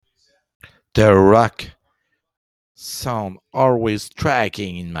The rock sound always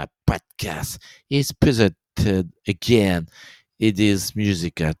striking in my podcast is presented again. It is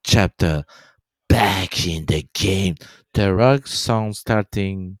musical chapter back in the game. The rock sound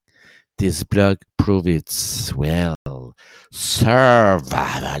starting this blog prove it's well.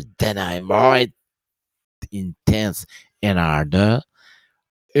 Survival then I'm more intense and harder.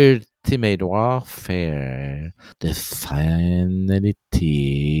 Ultimate warfare. The finality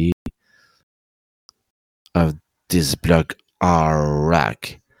of this block are rock.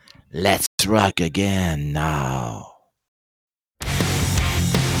 Let's rock again now.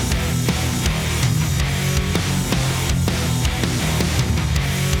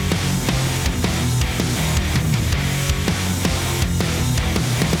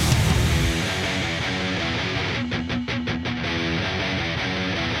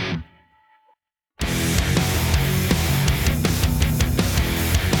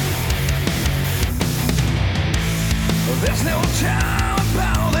 There's no time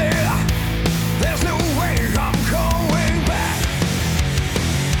about it. There's no way I'm going back.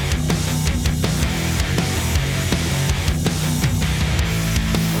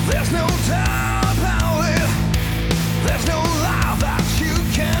 There's no time about it. There's no lie that you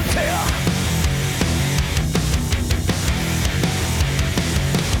can tell.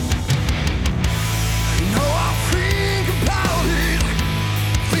 No, I think about it.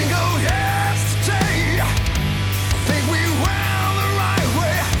 Think of yesterday. Think we went the right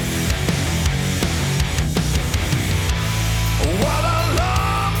way. What I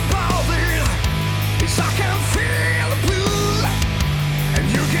love about it is I can feel the blue, and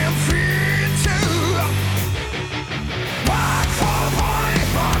you can feel it too. Back for the party,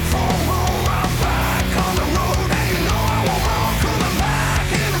 back for more. I'm back on the road, and you know I won't run, 'cause I'm back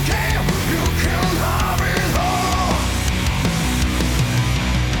in the game. You can have it all.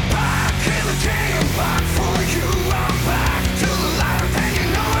 Back in the game, back for you. I'm back to the light, and you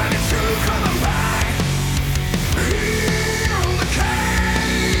know it is true, 'cause I'm back in the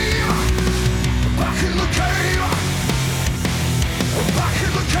cave. Back in the cave. Back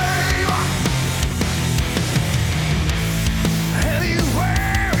in the cave.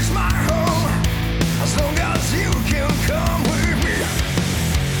 Anywhere is my home, as long as you can come with me.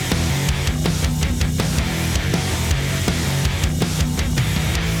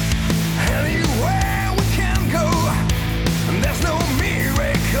 Anywhere we can go, and there's no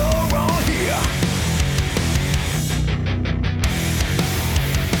miracle around here.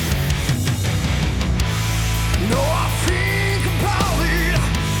 No, I think about it.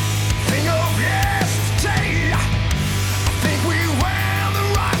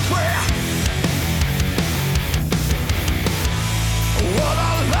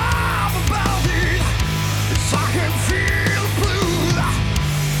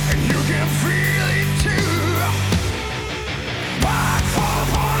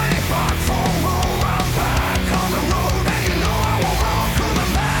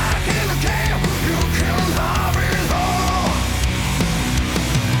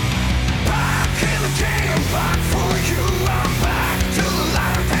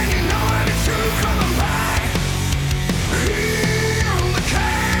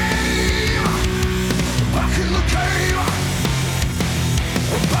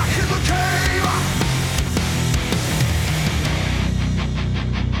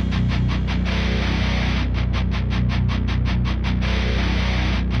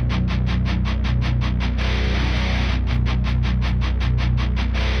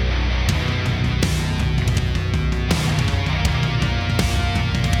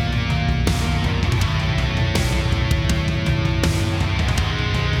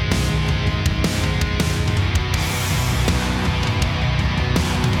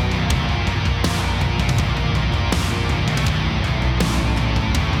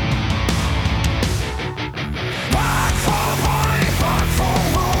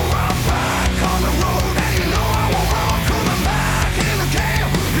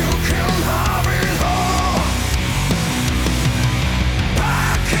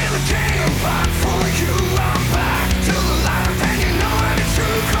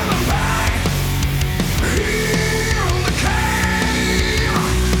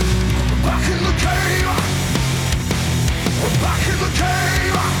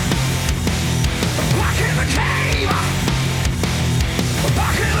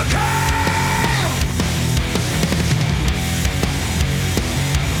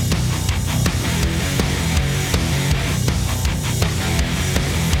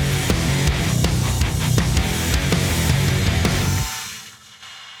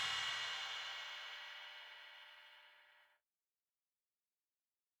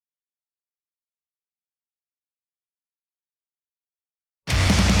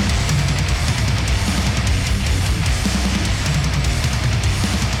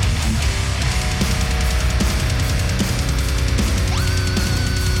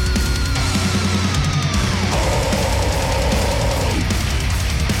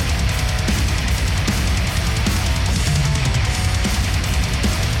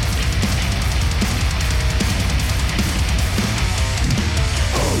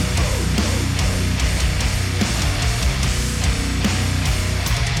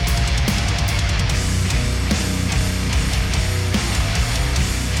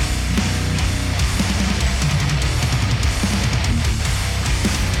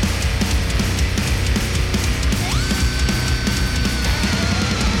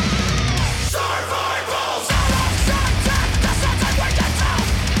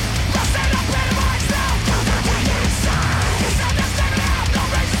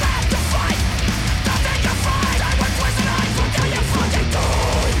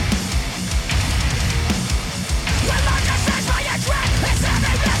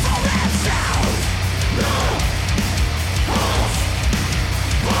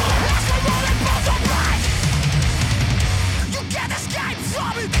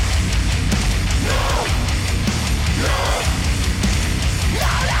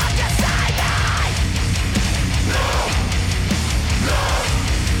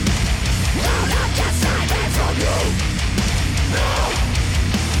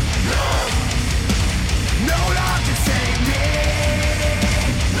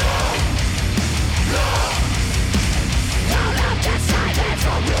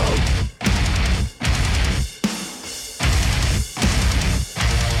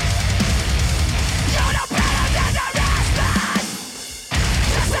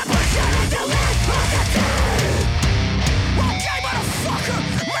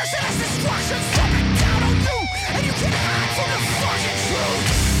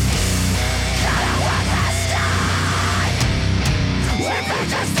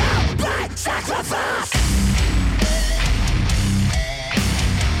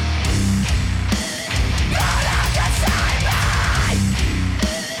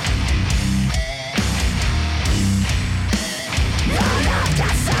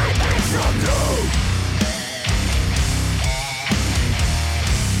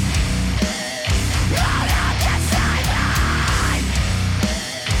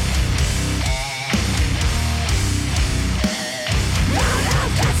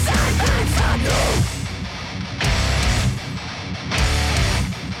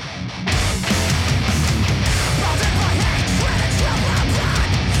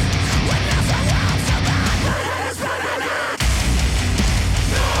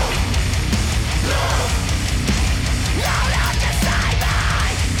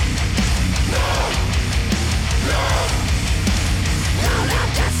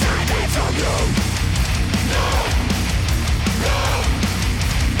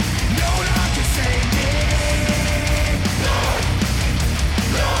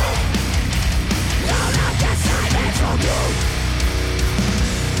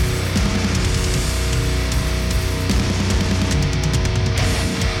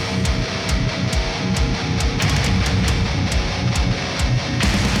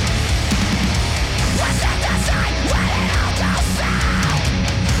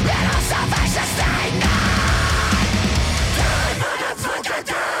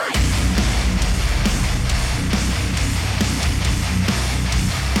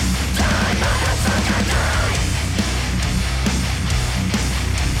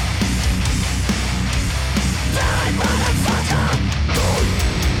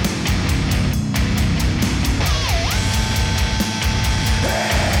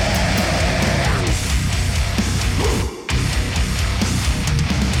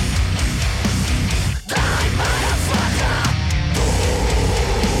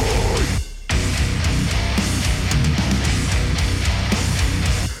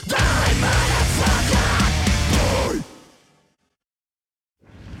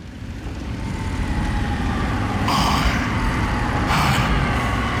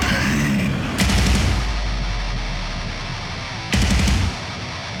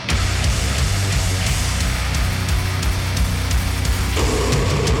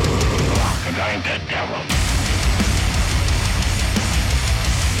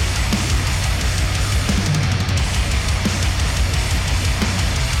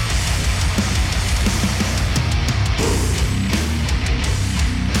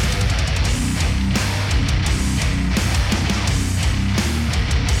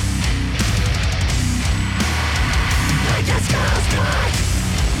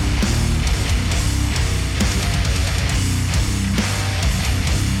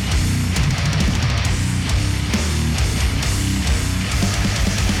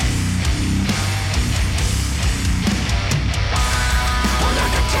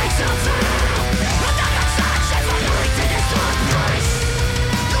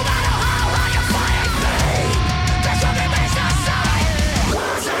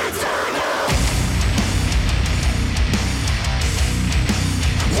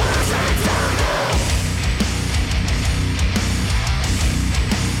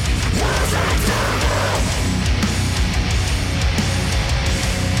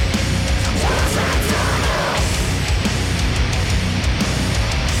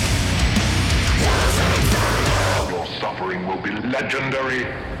 Legendary,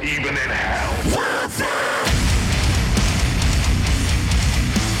 even in hell.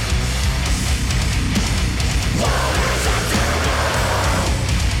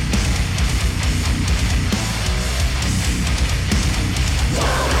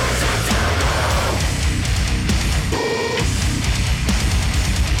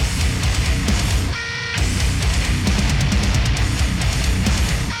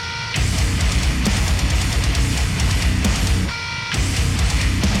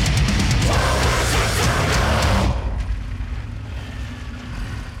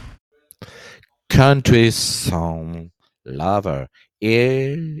 Country song lover.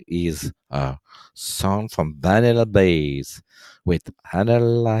 Here is a song from Vanilla Bass with Hannah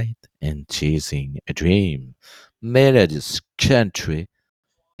Light and Chasing a Dream. Melodies, country,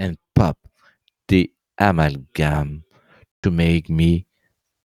 and pop, the amalgam to make me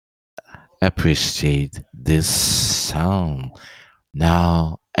appreciate this song.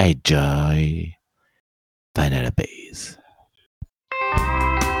 Now enjoy Vanilla Bass.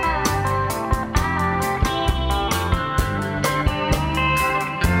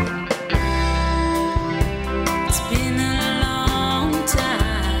 It's been a long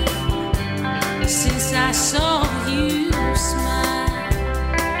time since I saw you smile,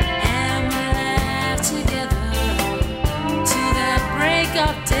 and we laughed together to the break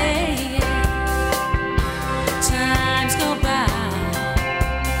of day. Times go by,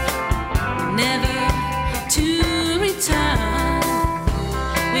 never to return.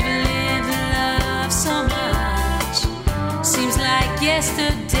 We've lived in love so much, seems like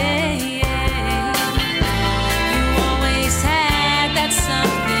yesterday. You always had that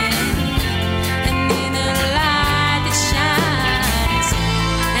something, an inner light that shines,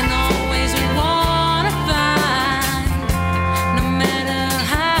 and always we wanna find, no matter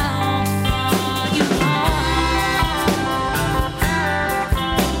how far you are.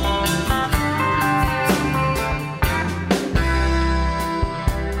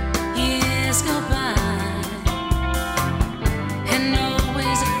 Years go by, and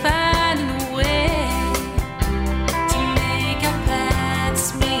always finding a way to make our paths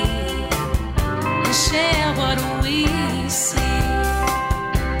meet and share what we see,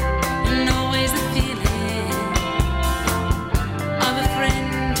 and always the feeling of a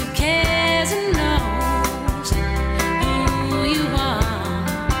friend who cares and knows who you are,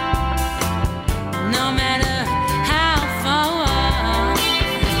 no matter how far.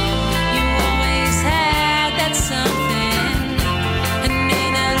 You always had that something, an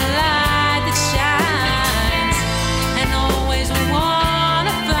inner light that shines, and always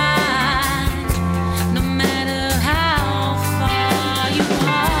wanna find, no matter how far you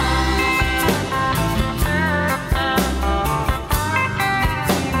are.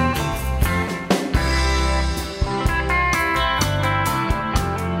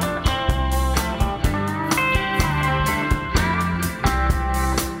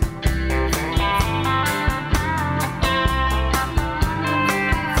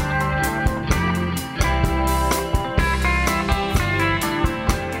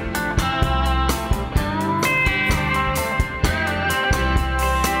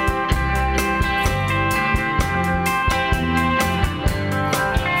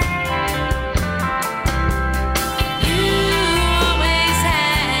 You always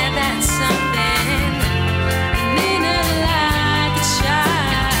had that something, an inner light that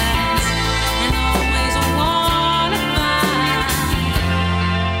shines, and always wanna find,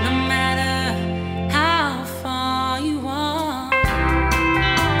 no matter how far you are.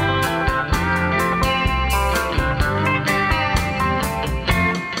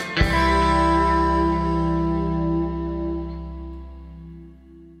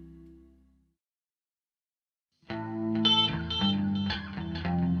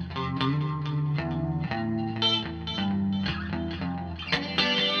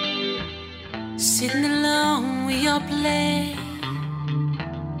 Sitting alone, we all play,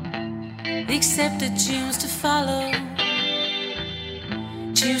 accept the tunes to follow.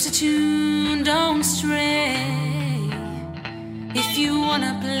 Choose a tune, don't stray. If you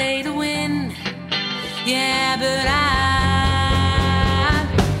wanna play to win, yeah, but I'm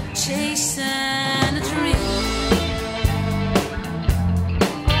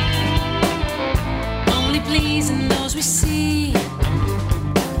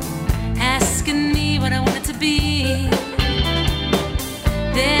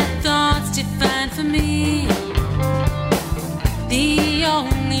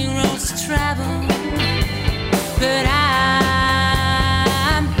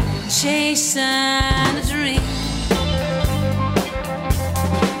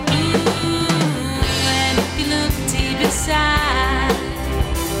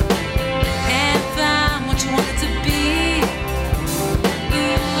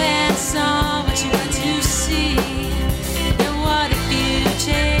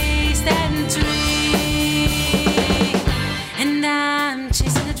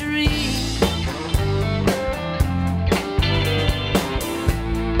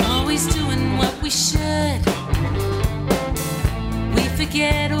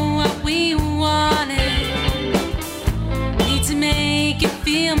get what we wanted. Need to make it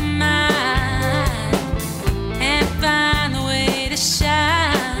feel mine and find a way to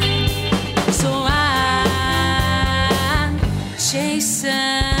shine. So I'm chasing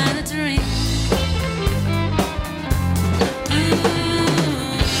a dream.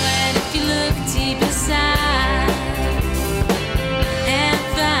 And if you look deep inside and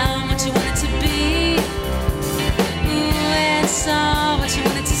found what you wanted to be, and saw what you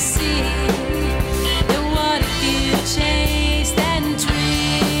wanted to see, then what if you chase that dream?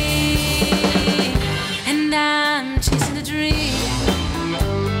 And I'm chasing a dream.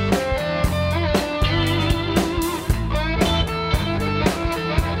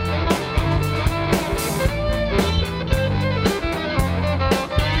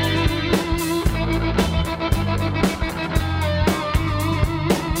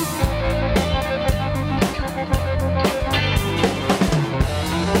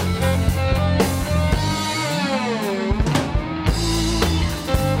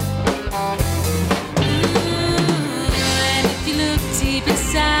 And if you look deep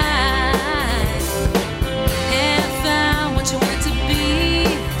inside and found what you wanted to be,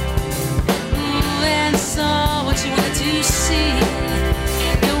 and saw what you wanted to see,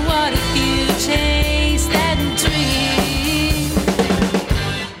 then what if you chase that dream?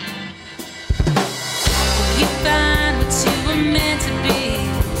 You find what you were meant to be,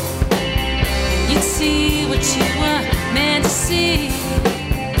 you'd see what you were meant to see.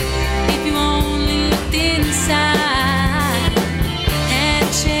 If you only looked inside and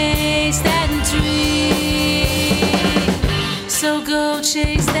chase that dream, so go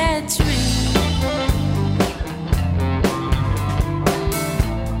chase that dream.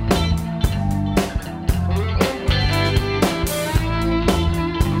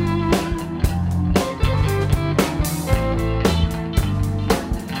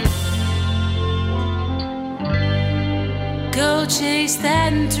 Go chase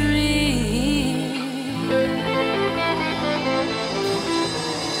that dream.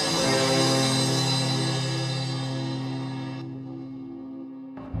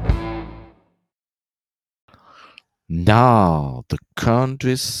 Now, the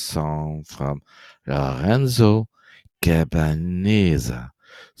country song from Lorenzo Gabanizza.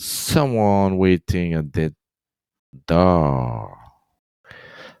 Someone waiting at the door.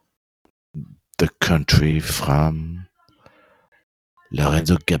 The country from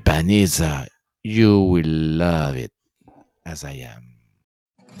Lorenzo Gabanizza. You will love it as I am.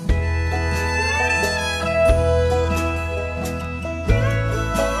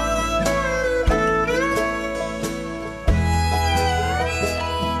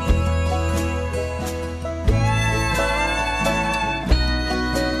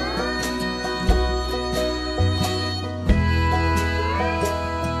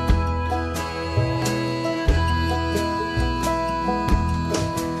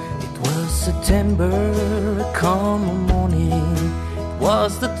 It was September, come morning. It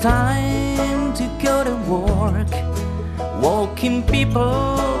was the time to go to work. Walking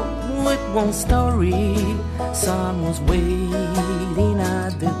people with one story. Sun was waiting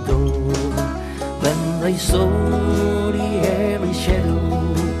at the door. When they saw the airy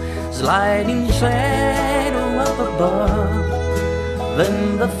shadow, sliding shadow up above,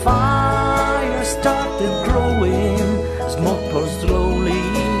 then the fire started growing. Smoke poured slowly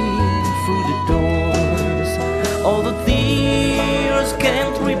through the doors. All the tears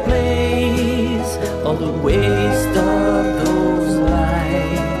can't replace all the waste of those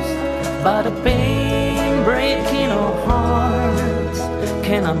lives, but the pain breaking our hearts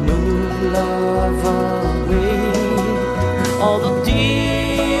cannot move love away. All the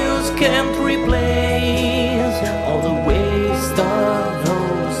tears can't replace all the waste of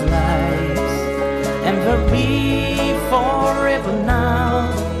those lives, and there'll be forever now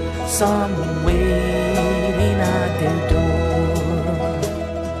someone waiting at their door.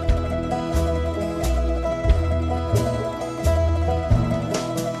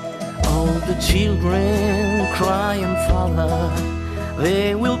 All the children crying, Father,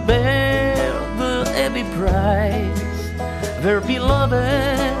 they will bear the heavy price. Their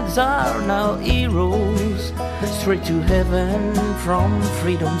beloveds are now heroes, straight to heaven from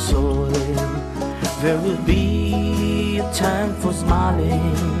freedom's soil. There will be a time for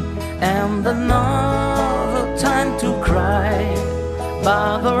smiling and another time to cry,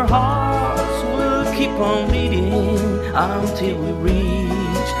 but their hearts will keep on beating until we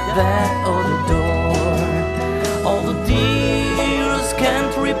reach that other door. All the tears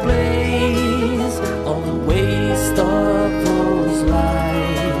can't replace all the waste of those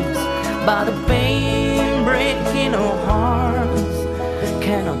lives, but the pain breaking our hearts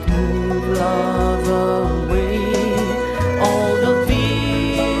cannot move love away. All the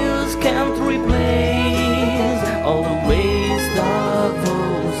fears can't replace all the waste of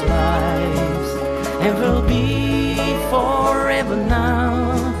those lives, and will be forever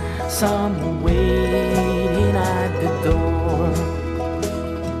now. Someone waiting at the door.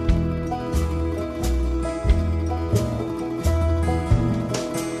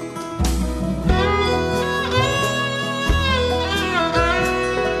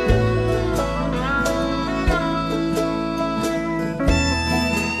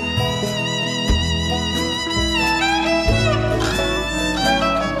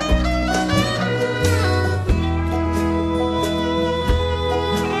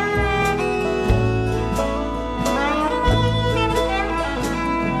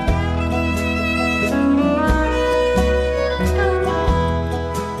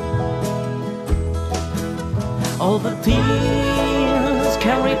 All the tears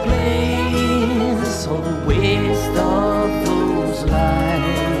can replace all the waste of those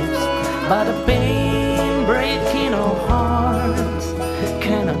lives, but the pain breaking our hearts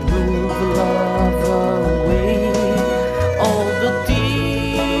cannot move love away. All the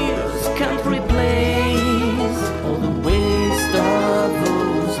tears can't replace all the waste of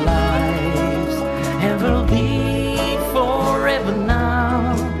those lives, and will be forever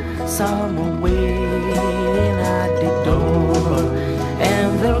now. Someone waiting at the door,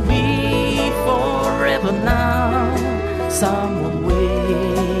 and there'll be forever now. Someone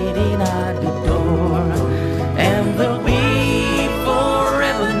waiting at the door, and there'll be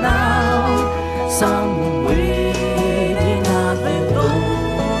forever now. Someone waiting at the door.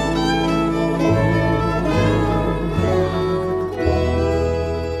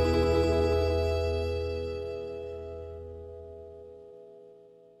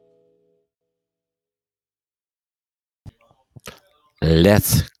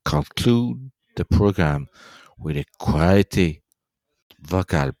 Let's conclude the program with a quality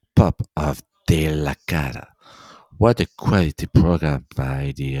vocal pop of DALE LAKATA. What a quality program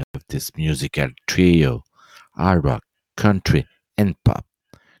by the of this musical trio, hard rock, country, and pop.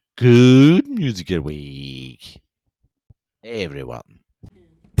 Good musical week, everyone.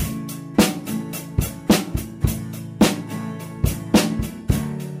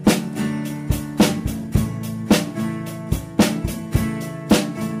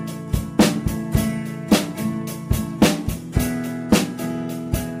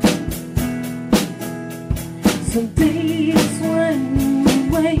 Some days when we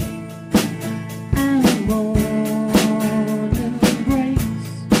wake and the morning breaks,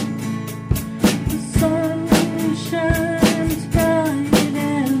 the sun shines bright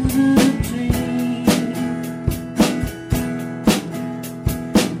as a dream.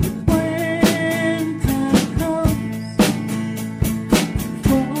 Winter comes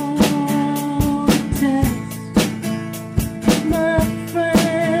for the test, my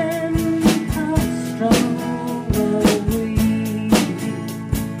friend, how strong were we?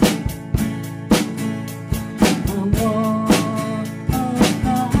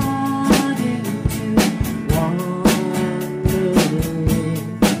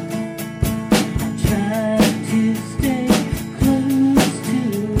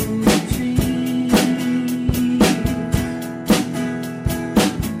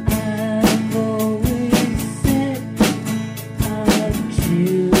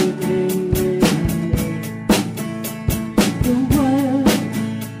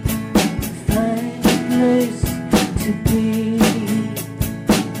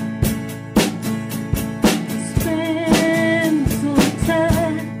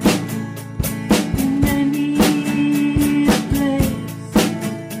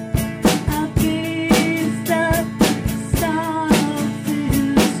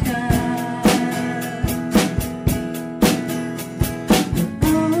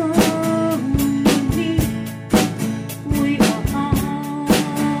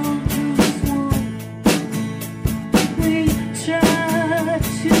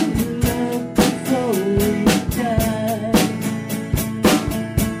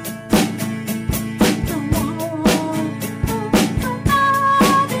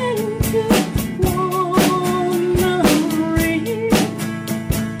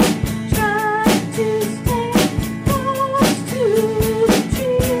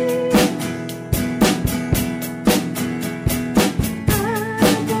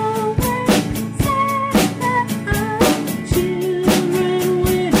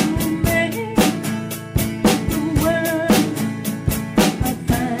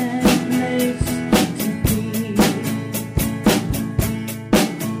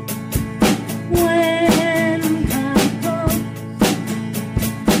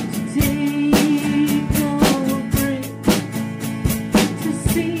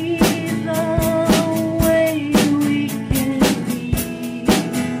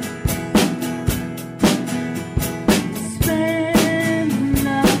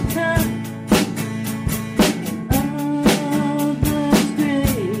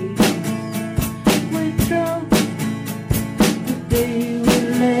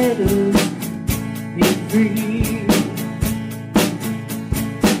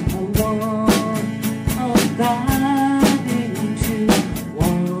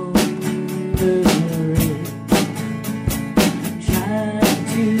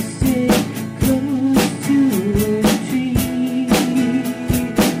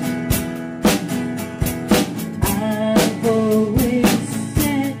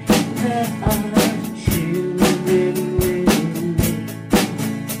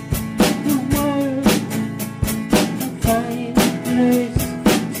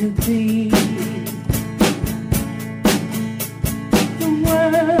 to be. The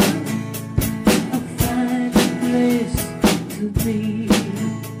world a fine place to be.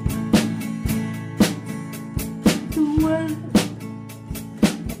 The world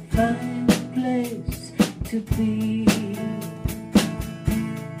a fine place to be.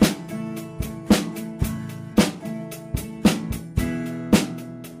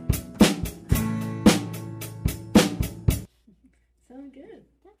 Sound good.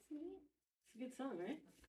 That's neat. It's a good song, right?